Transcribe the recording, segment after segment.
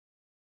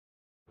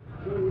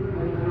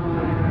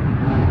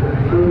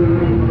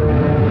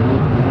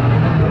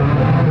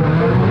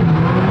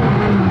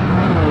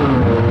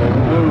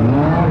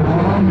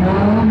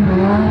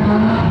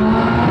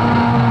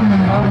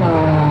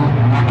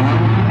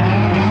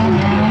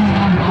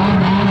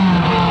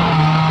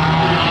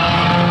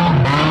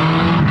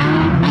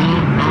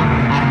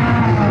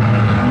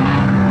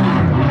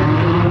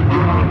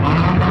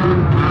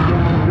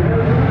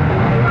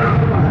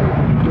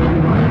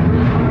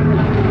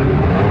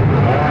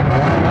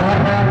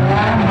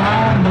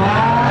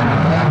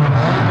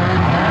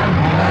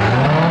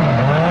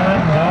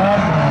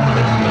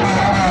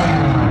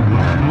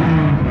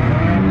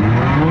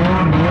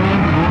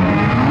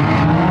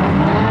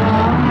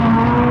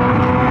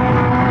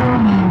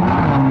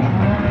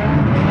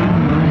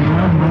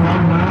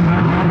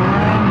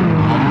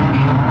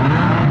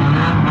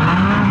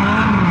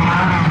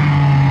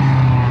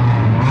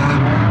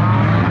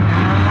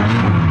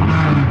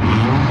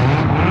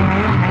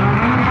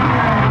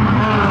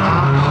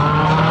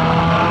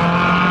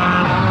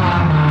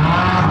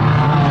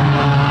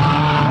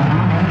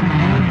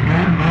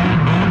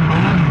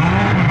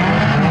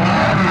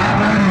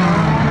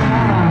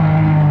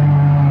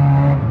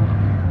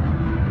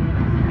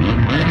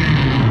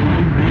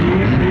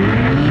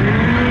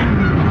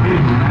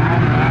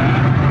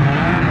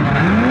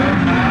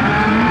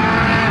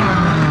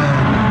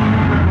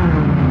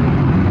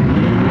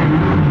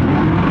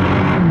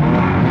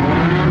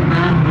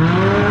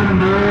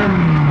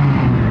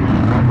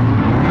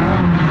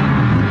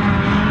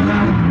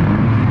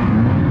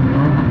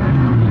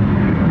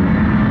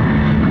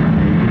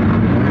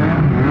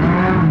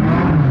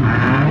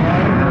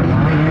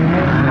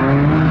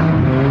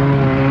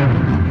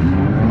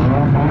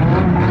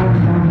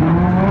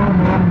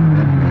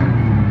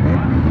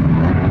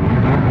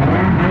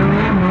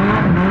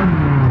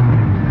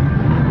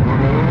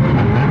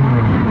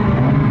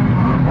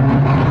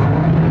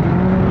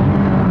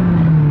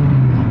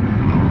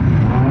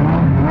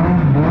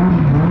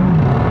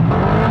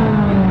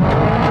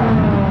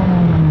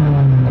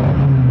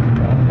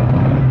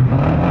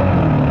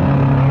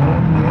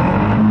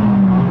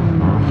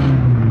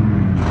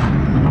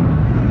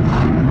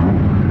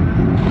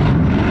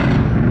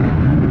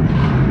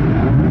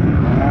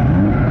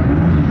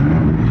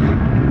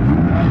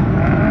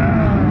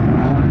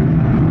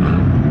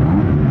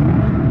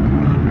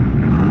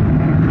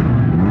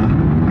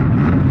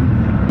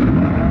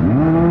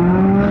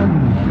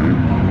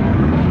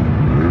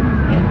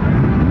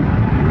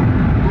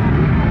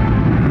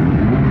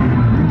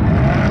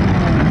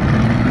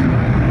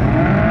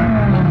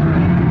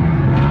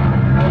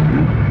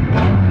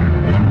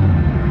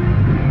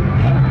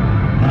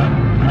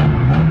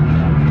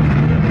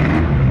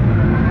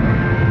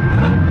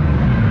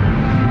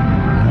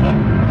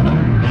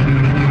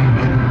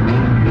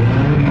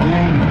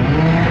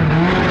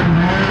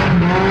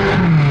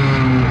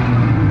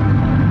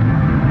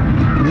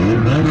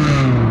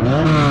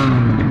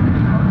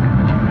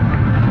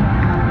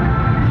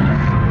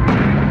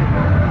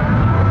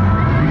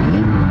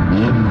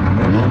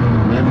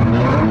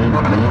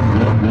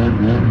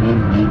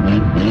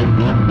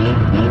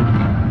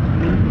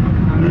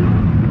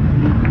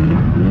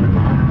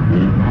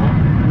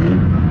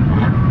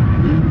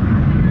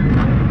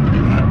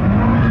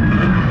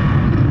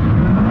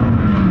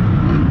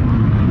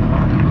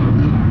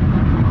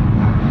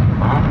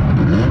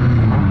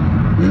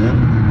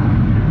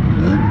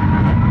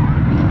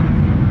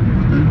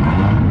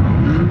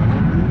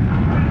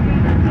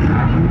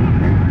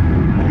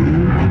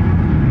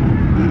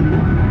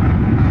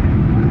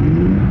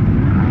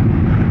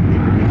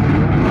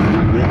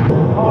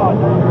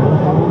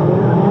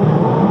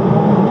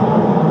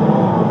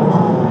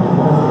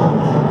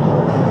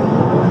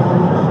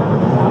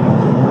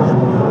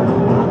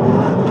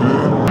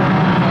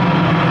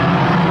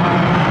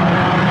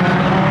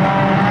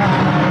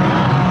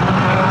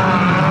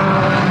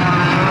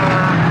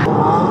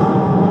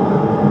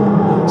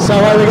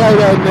There we go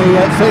then,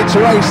 the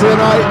feature race of the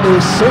night,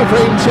 the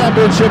Supreme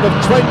Championship of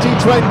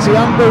 2020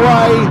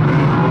 underway.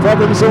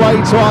 Problems away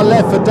to our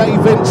left for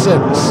Dave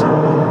Vincent.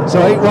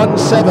 So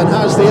 817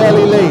 has the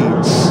early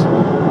leads.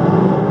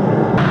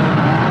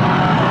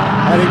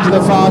 Heading to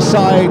the far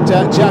side,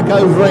 Jack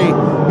Overy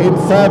in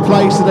third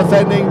place, the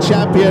defending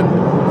champion.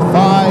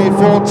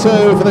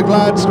 5-4-2 for the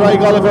Glads.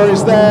 Craig Oliver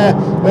is there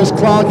as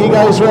Clarkey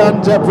goes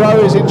round.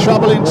 Bro is in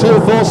trouble in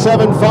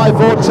 2-4-7.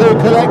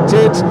 5-4-2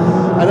 collected,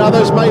 and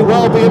others may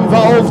well be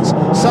involved,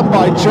 some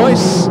by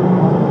choice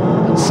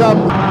and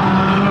some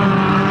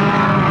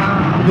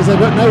because they've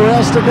got nowhere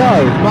else to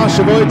go. Marsh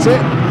avoids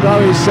it. Bro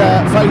is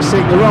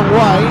facing the wrong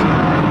way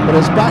but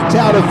has backed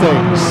out of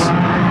things.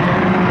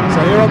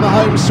 So here on the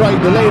home straight,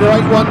 the leader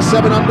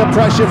 817 under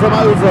pressure from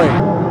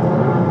Overy.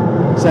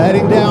 So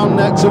heading down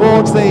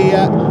towards the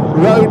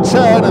road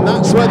turn, and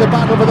that's where the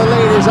battle for the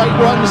lead is.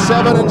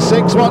 817 and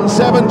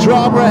 617,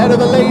 drama ahead of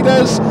the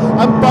leaders,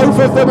 and both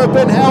of them have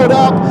been held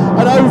up,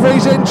 and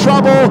Overy's in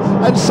trouble,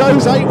 and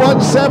so's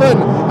 817,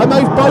 and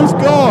they've both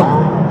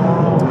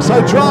gone.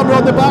 So drama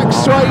on the back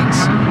straight.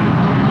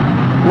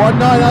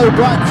 190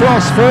 Black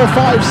Cross,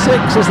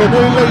 456 as the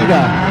new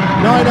leader.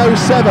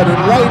 907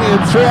 and Laney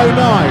in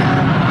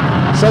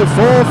 309. So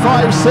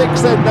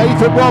 456 then,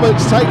 Nathan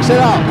Roberts takes it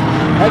up,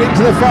 heading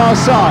to the far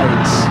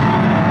sides.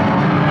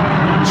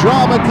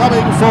 Drama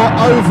coming for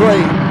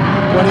Overy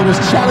when he was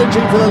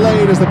challenging for the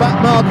lead as the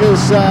back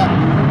markers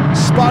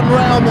spun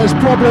round. There's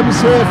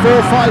problems here.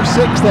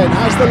 456 then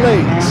has the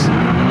lead.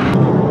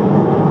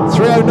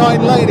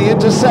 309 Laney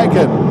into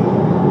second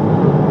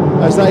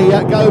as they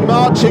go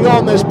marching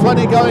on. There's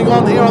plenty going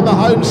on here on the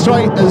home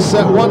straight as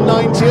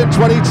 190 and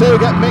 22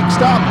 get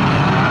mixed up.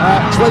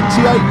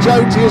 28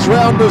 Jody is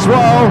round as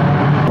well,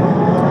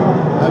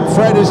 and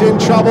Fred is in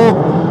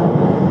trouble.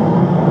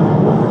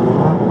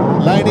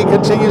 Laney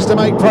continues to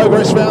make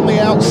progress round the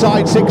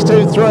outside.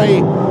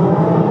 623,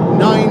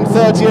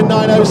 930 and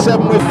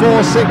 907 with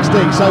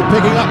 460. So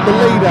picking up the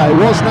leader, it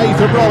was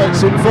Nathan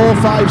Roberts in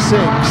 456,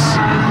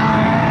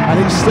 and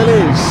it still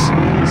is.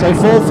 So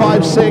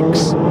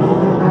 456,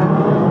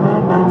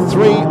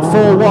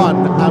 341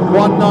 and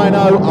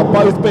 190 are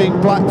both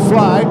being black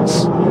flagged.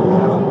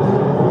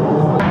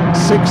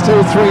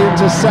 623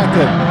 into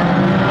second.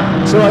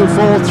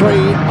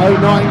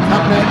 204.309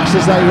 come next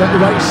as they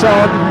race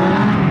on.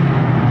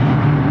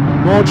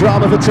 More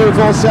drama for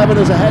 247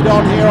 as a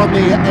head-on here on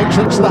the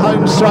entrance to the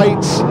home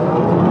straight.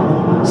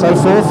 So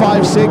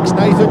 456,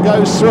 Nathan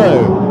goes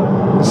through.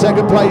 The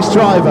second place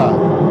driver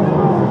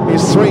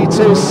is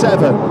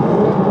 327,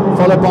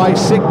 followed by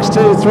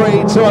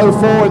 623,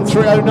 204 and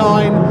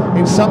 309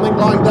 in something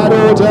like that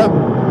order.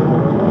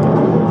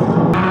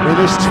 In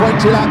this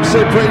 20-lap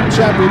Supreme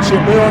Championship,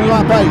 we're on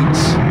lap 8.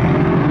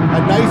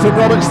 And Nathan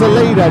Roberts the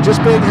leader,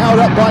 just being held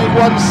up by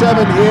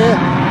 817 here.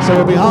 So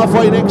we'll be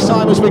halfway next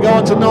time as we go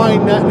on to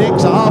 9 Nick,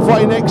 so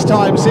halfway next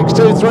time.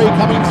 623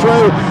 coming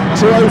through,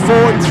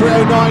 204 and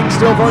 309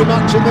 still very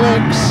much in the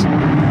mix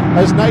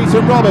as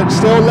Nathan Roberts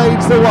still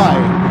leads the way.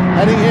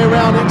 Heading here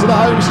round into the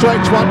home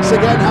stretch once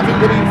again, having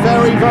to be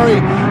very,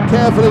 very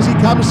careful as he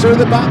comes through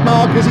the back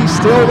markers. He's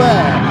still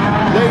there,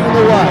 leading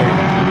the way.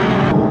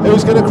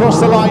 Who's going to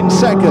cross the line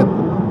second?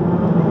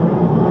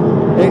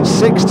 It's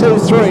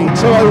 623,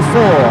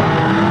 204.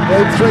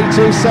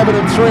 327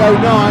 and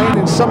 309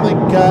 in something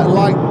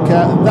like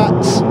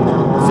that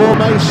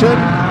formation.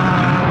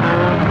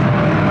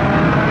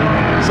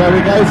 So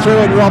we go through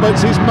and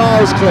Roberts is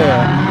miles clear.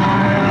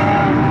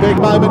 Big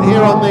moment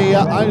here on the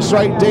home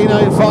straight. Dino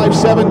in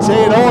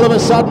 517. All of a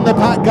sudden the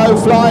pack go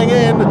flying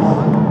in.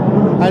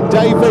 And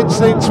Dave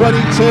Vincent in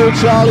 22.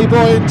 Charlie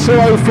Boy in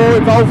 204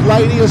 involved.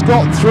 Laney has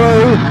got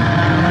through.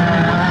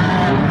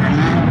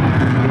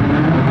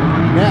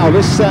 Now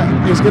this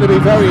is going to be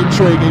very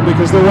intriguing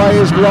because the way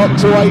is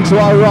blocked away to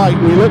our right.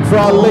 We look for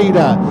our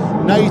leader,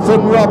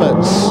 Nathan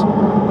Roberts,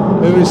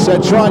 who is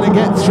trying to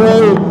get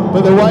through,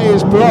 but the way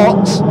is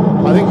blocked.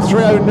 I think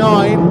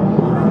 309.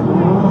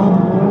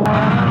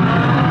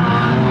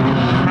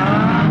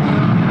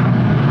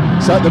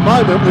 So at the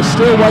moment we're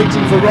still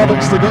waiting for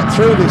Roberts to get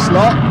through this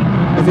lot.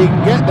 If he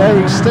can get there,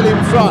 he's still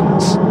in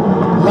front.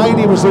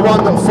 Laney was the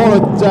one that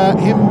followed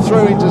him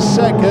through into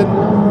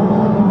second.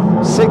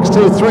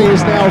 623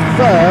 is now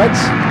third.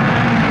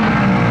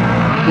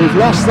 We've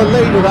lost the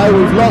leader though,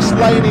 we've lost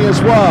Laney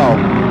as well.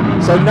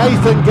 So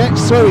Nathan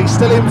gets through, he's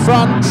still in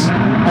front,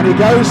 and he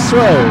goes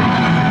through.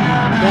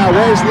 Now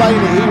where's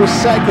Laney? He was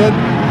second.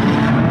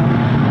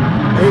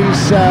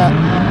 He's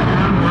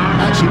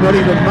actually not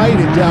even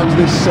made it down to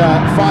this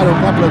final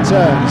couple of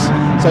turns.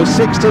 So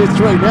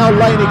 623, now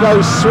Laney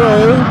goes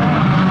through.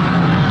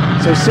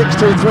 So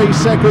 623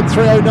 second,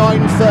 309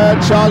 third,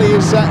 Charlie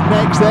is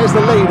next, there's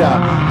the leader,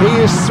 he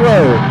is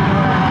through.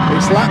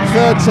 It's lap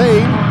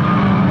 13,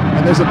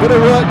 and there's a bit of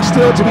work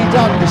still to be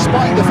done,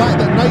 despite the fact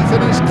that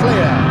Nathan is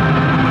clear.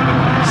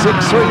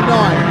 639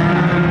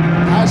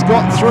 has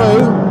got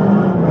through,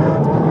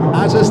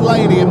 as has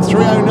Laney in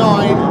 309,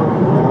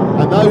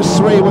 and those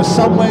three were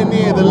somewhere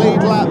near the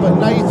lead lap, but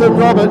Nathan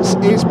Roberts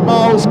is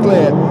miles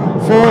clear.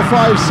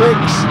 456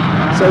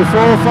 So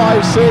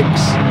 4.56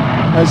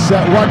 as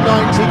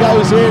 190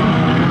 goes in,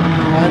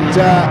 and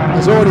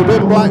has already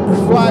been black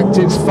flagged.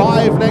 It's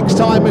 5 next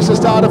time, Mr.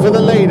 Starter, for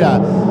the leader.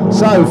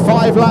 So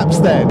 5 laps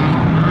then.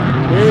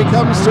 Here he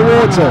comes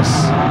towards us.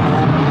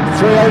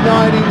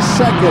 3.09 in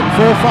second.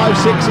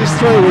 4.56 is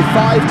through with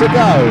 5 to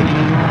go.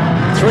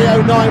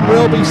 3.09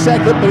 will be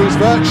second, but he's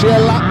virtually a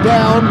lap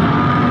down.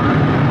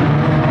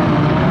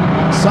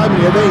 So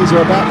many of these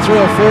are about 3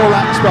 or 4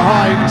 laps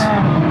behind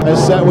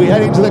as we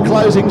head into the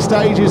closing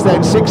stages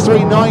then.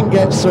 6.39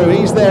 gets through,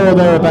 he's there or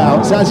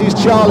thereabouts, as is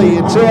Charlie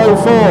in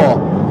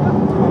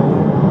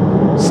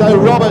 2.04. So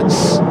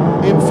Roberts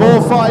in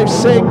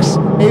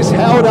 4.56 is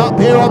held up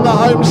here on the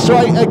home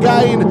straight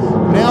again,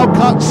 now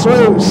cuts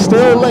through,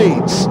 still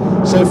leads.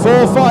 So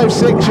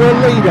 4.56, your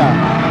leader,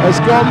 has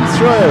gone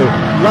through.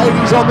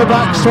 Ladies on the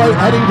back straight,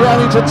 heading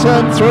down into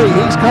turn 3.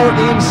 He's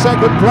currently in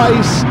second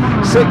place,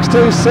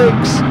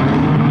 6.26.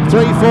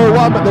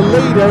 3.41, but the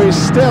leader is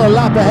still a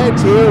lap ahead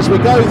here as we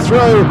go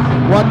through.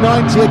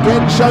 190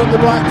 again shown the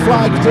black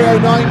flag.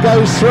 3.09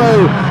 goes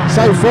through.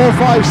 So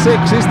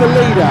 4.56 is the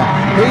leader.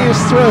 He is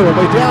through, and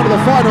we're down to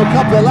the final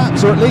couple of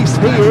laps, or at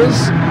least he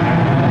is.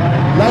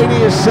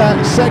 Laney is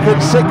second.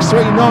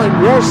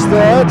 6.39 was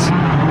third,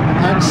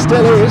 and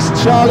still is.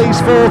 Charlie's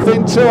fourth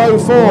in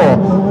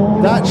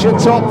 2.04. That's your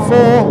top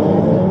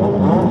 4.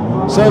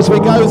 So as we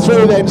go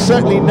through then,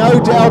 certainly no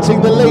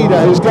doubting the leader,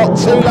 who's got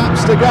 2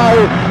 laps to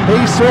go.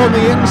 He's through on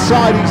the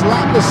inside, he's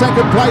lapped the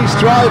second place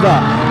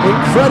driver.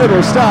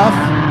 Incredible stuff.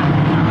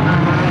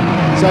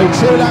 So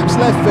 2 laps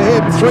left for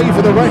him, 3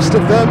 for the rest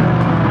of them.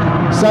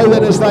 So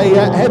then as they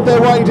head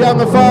their way down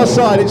the far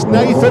side, it's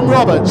Nathan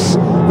Roberts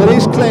that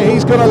is clear.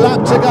 He's got a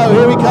lap to go.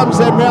 Here he comes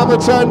then round the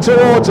turn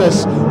towards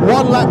us.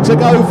 1 lap to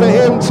go for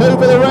him, 2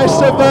 for the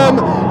rest of them.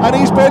 And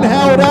he's been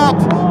held up,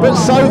 but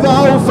so the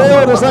whole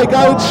field as they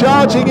go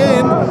charging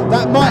in.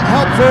 That might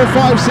help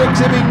 4.56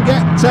 if he can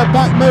get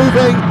back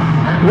moving.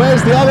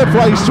 Where's the other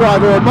place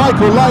driver? Well,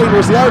 Michael Lane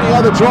was the only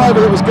other driver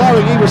that was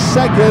going. He was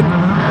second.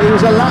 He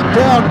was a lap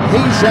down.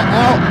 He's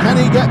out. Can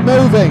he get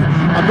moving?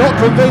 I'm not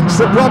convinced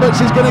that Roberts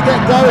is going to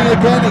get going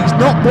again. He's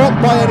not blocked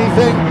by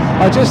anything.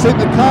 I just think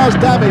the car's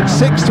damaged.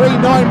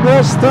 6.39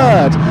 was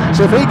third.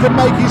 So if he can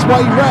make his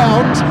way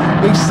round,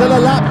 he's still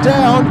a lap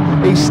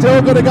down. He's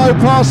still going to go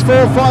past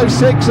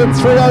 4.56 and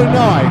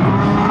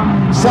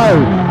 3.09. So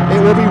it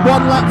will be 1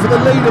 lap for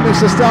the leader,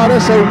 Mr. Starter.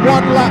 So 1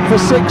 lap for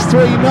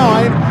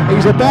 6.39.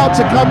 He's about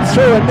to come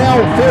through, and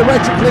now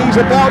theoretically he's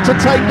about to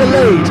take the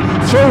lead.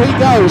 Through he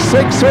goes.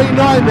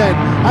 6.39 then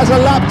has a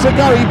lap to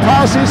go. He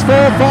passes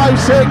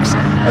 4.56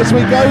 as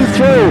we go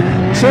through.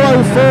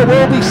 2.04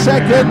 will be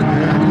second.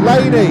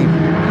 Laney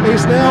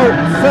is now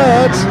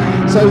third.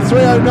 So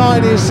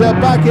 3.09 is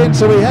back in,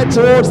 so we head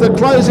towards the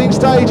closing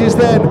stages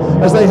then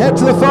as they head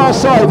to the far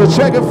side. The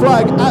checkered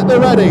flag at the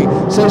ready.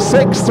 So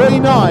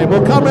 6.39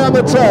 will come round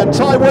the turn.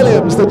 Ty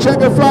Williams, the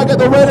checkered flag at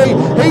the ready.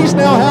 He's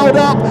now held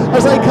up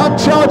as they come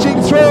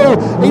charging through.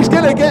 He's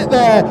going to get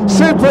there.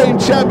 Supreme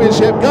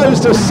Championship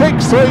goes to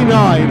 6.39.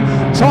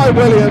 Ty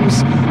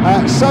Williams,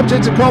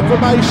 subject to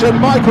confirmation.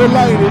 Michael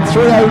Lane in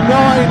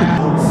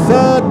 3.09.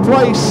 Third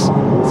place.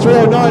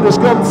 3.09 has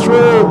gone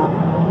through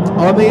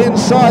on the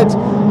inside.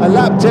 A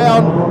lap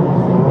down.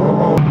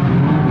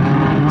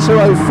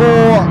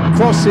 2.04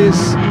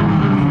 crosses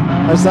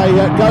as they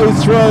go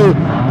through,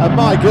 and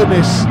my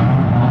goodness,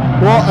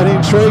 what an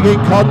intriguing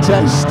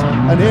contest.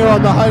 And here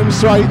on the home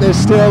straight they're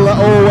still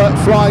all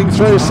flying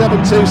through.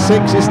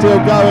 7.26 is still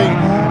going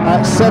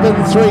at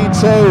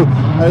 7.32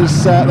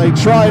 as they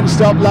try and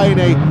stop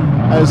Laney,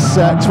 as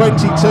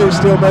 22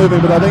 still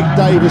moving, but I think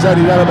Dave has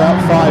only done about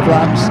 5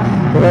 laps.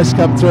 The rest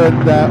come through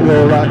and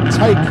will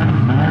take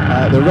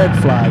the red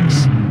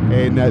flags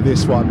in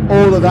this one.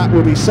 All of that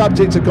will be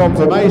subject to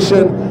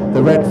confirmation.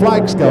 The red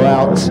flags go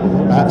out.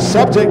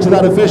 Subject to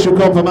that official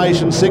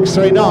confirmation,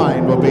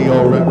 6.39 will be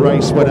your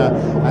race winner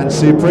and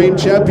supreme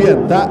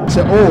champion. That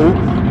all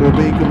will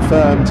be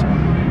confirmed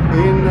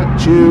in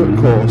due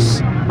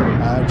course.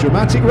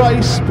 Dramatic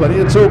race, plenty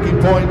of talking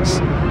points,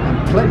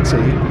 and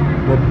plenty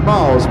were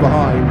miles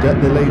behind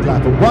at the lead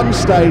lap. At one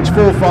stage,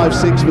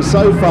 4.56 was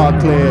so far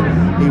clear,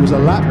 he was a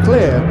lap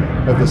clear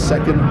of the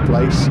second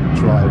place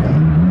driver.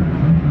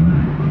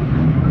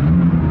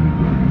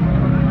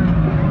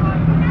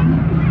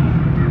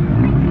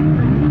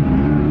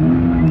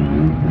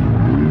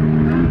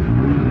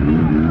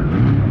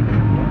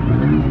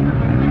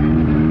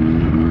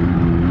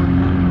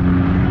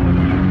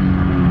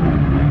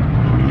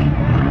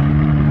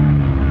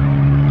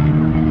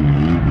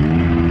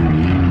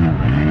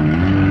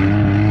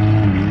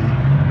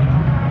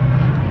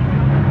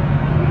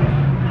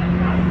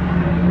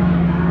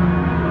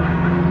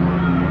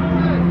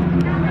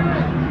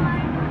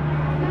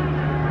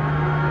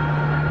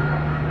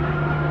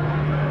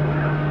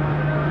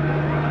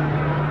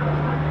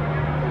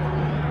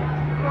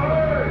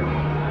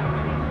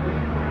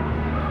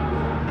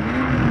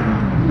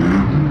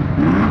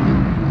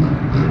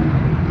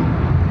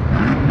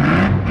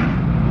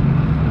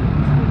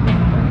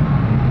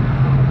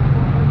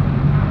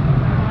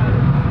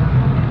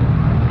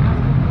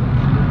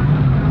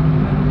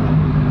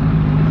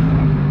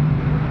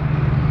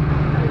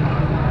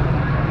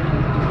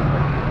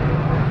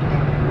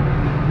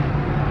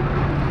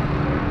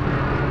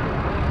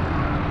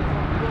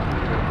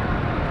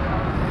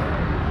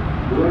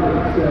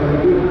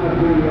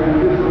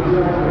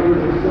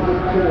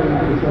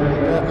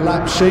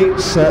 Lap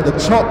sheets, the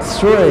top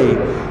three.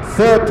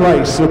 Third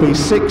place will be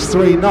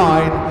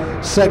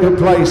 6:39, second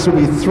place will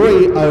be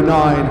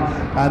 3:09,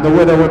 and the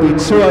winner will be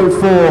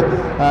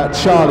 2:04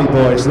 Charlie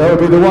Boys. There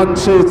will be the 1,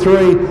 2,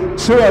 3,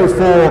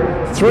 2:04,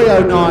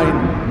 3:09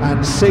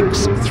 and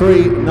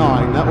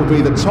 6:39. That will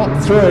be the top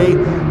three,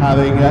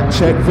 having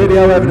checked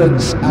video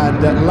evidence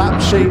and lap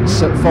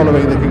sheets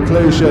following the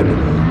conclusion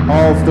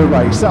of the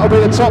race. That will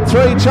be the top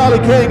three. Charlie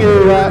King,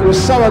 who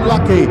was so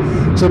unlucky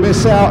to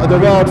miss out at the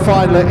World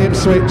Final at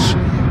Ipswich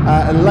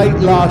late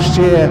last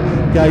year,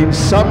 gained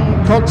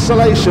some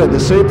consolation. The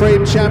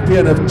Supreme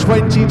Champion of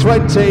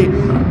 2020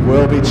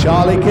 will be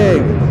Charlie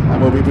King,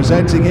 and we'll be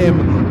presenting him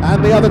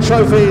and the other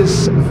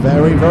trophies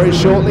very, very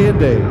shortly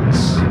indeed.